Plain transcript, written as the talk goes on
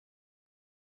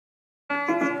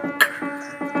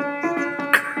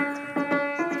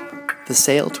The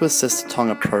Sail to Assist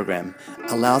Tonga program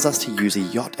allows us to use a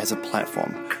yacht as a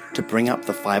platform to bring up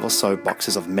the 5 or so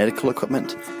boxes of medical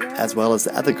equipment, as well as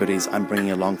the other goodies I'm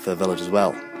bringing along for the village as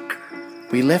well.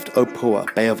 We left Opua,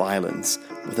 Bay of Islands,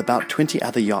 with about 20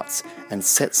 other yachts and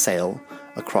set sail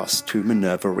across to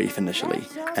Minerva Reef initially,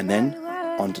 and then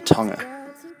on to Tonga.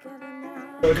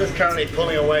 We're just currently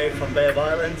pulling away from Bay of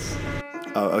Islands.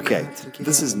 Oh, okay.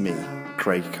 This is me,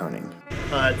 Craig Koning.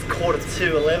 It's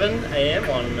 11:45 AM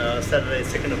on Saturday,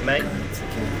 2nd of May,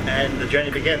 and the journey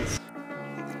begins.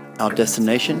 Our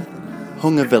destination,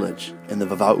 Hunga Village in the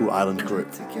Vava'u Island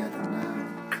group.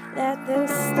 Let the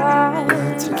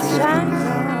stars shine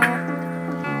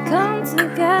bright, come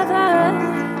together.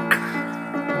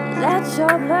 Let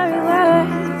your blurry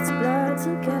words blur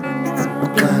together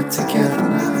now. Blur together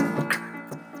now.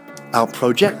 Our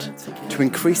project? To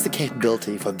increase the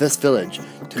capability for this village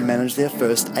to manage their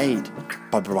first aid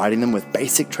by providing them with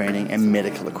basic training and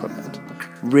medical equipment.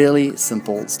 Really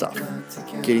simple stuff.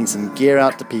 Getting some gear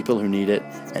out to people who need it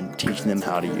and teaching them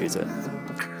how to use it.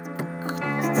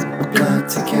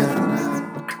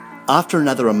 After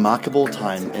another remarkable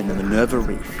time in the Minerva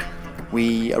Reef,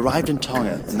 we arrived in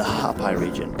Tonga in the Hapai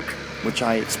region, which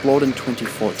I explored in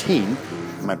 2014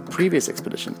 in my previous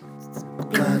expedition.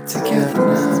 Blood together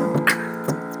now.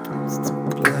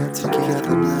 Blood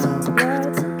together now.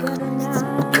 Blood together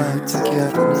now. Blood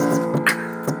together now.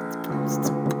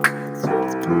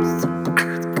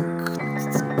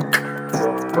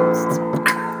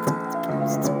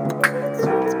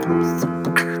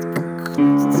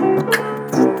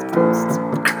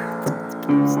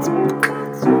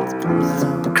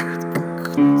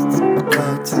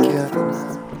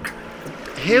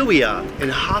 Here we are in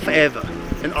Hawhaewa,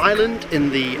 an island in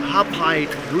the Hapai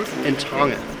group in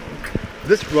Tonga.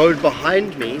 This road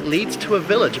behind me leads to a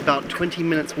village about 20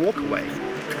 minutes walk away.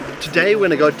 Today we're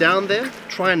going to go down there,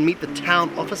 try and meet the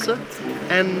town officer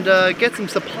and get some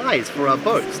supplies for our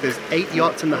boats. There's 8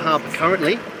 yachts in the harbour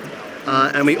currently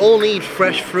and we all need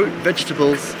fresh fruit,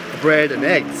 vegetables, bread and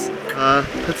eggs.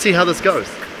 Let's see how this goes.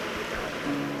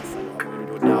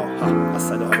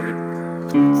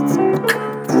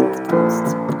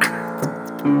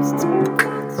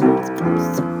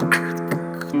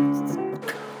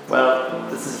 Well,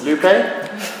 this is Lupe,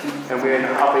 and we're in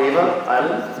Hawhaewa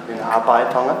Island, in Hapai,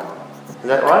 Tonga. Is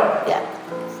that right? Yeah.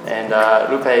 And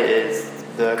Lupe is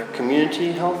the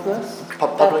community health nurse?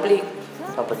 Public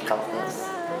health nurse.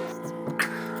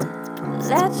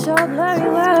 Let your blurry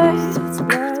words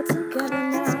blur together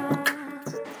now.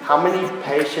 How many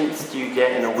patients do you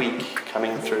get in a week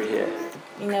coming through here?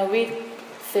 In a week,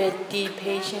 30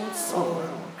 patients. Oh, wow.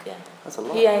 Yeah. That's a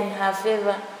lot. Here in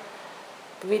Hawhaewa,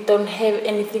 we don't have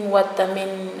anything what the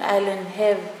main island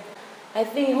have. I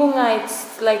think Hunga,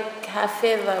 it's like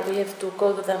Hawhaewa. We have to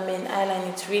go to the main island.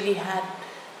 It's really hard.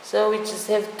 So we just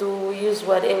have to use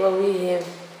whatever we have.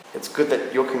 It's good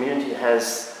that your community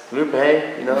has Lupe,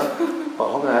 you know, but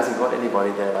Hunga hasn't got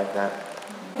anybody there like that.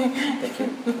 Thank you.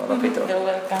 You're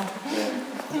welcome. Yeah.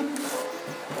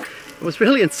 It was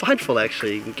really insightful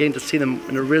actually, getting to see them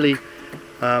in a really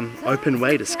open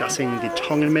way, discussing the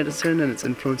Tongan medicine and its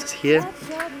influences here.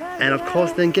 And of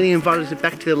course then getting invited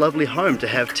back to their lovely home to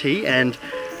have tea and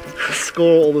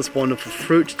score all this wonderful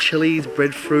fruit, chilies,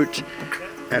 breadfruit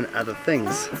and other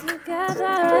things.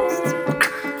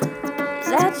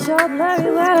 Let your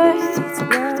blurry words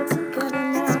blur together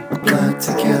now. Blur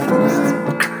together now.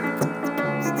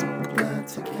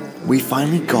 We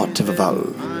finally got to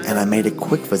Vava'u, and I made a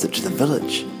quick visit to the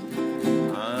village.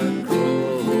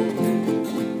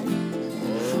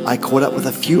 I caught up with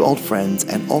a few old friends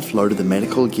and offloaded the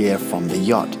medical gear from the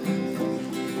yacht.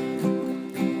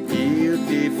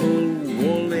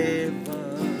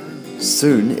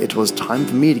 Soon it was time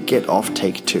for me to get off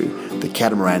Take 2, the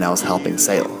catamaran I was helping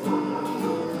sail.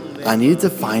 I needed to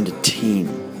find a team.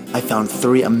 I found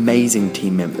 3 amazing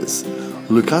team members,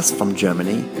 Lucas from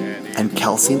Germany and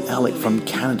Kelsey and Alec from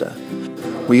Canada.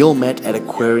 We all met at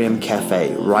Aquarium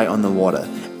Cafe right on the water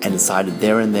and decided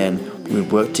there and then we'd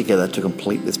work together to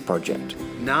complete this project.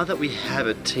 Now that we have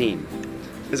a team,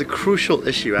 there's a crucial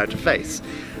issue I have to face.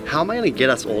 How am I going to get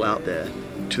us all out there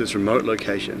to this remote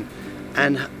location?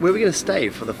 And where are we going to stay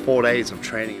for the 4 days of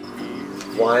training?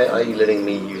 Why are you letting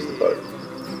me use the boat?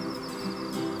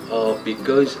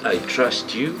 Because I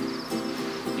trust you.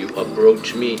 You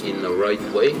approached me in the right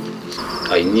way.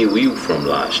 I knew you from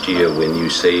last year when you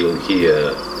sailed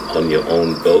here on your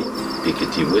own boat,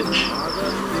 Piketty Witch.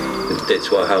 That's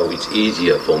why how it's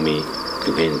easier for me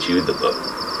to hand you the boat.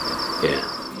 Yeah.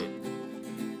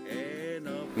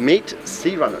 Meet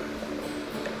Sea Runner.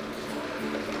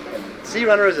 Sea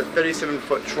Runner is a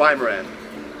 37-foot trimaran.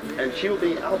 and she will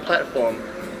be our platform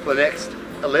for the next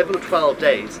 11 or 12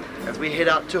 days as we head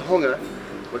out to Tonga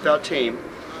with our team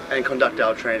and conduct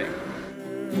our training.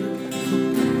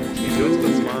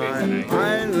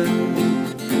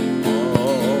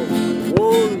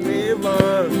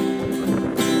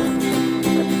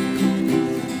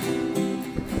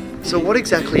 So what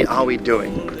exactly are we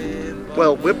doing?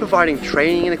 Well, we're providing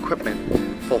training and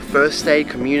equipment for first aid,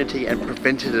 community and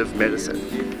preventative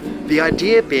medicine. The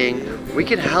idea being we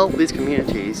can help these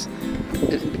communities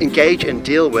engage and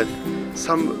deal with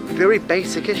some very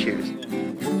basic issues.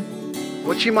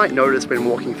 What you might notice when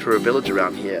walking through a village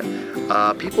around here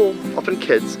are people, often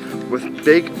kids, with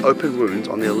big open wounds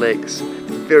on their legs,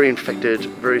 very infected,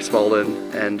 very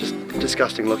swollen and just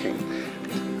disgusting looking.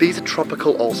 These are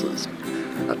tropical ulcers.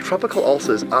 Now, tropical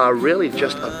ulcers are really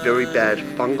just a very bad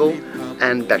fungal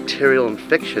and bacterial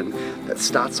infection that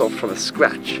starts off from a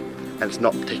scratch and it's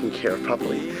not taken care of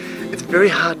properly. It's very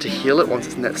hard to heal it once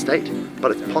it's in that state,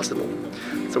 but it's possible.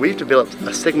 So we've developed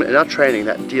a segment in our training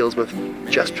that deals with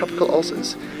just tropical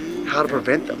ulcers, how to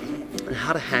prevent them, and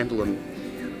how to handle them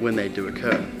when they do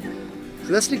occur.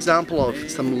 So that's an example of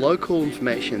some local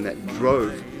information that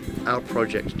drove our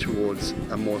project towards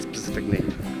a more specific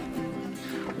need.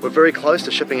 We're very close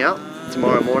to shipping out.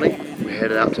 Tomorrow morning we're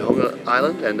headed out to Tonga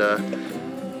Island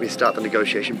and we start the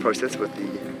negotiation process with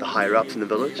the higher ups in the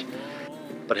village.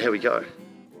 But here we go.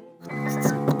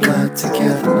 Blood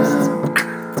together now.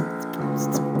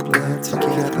 Blood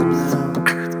together now.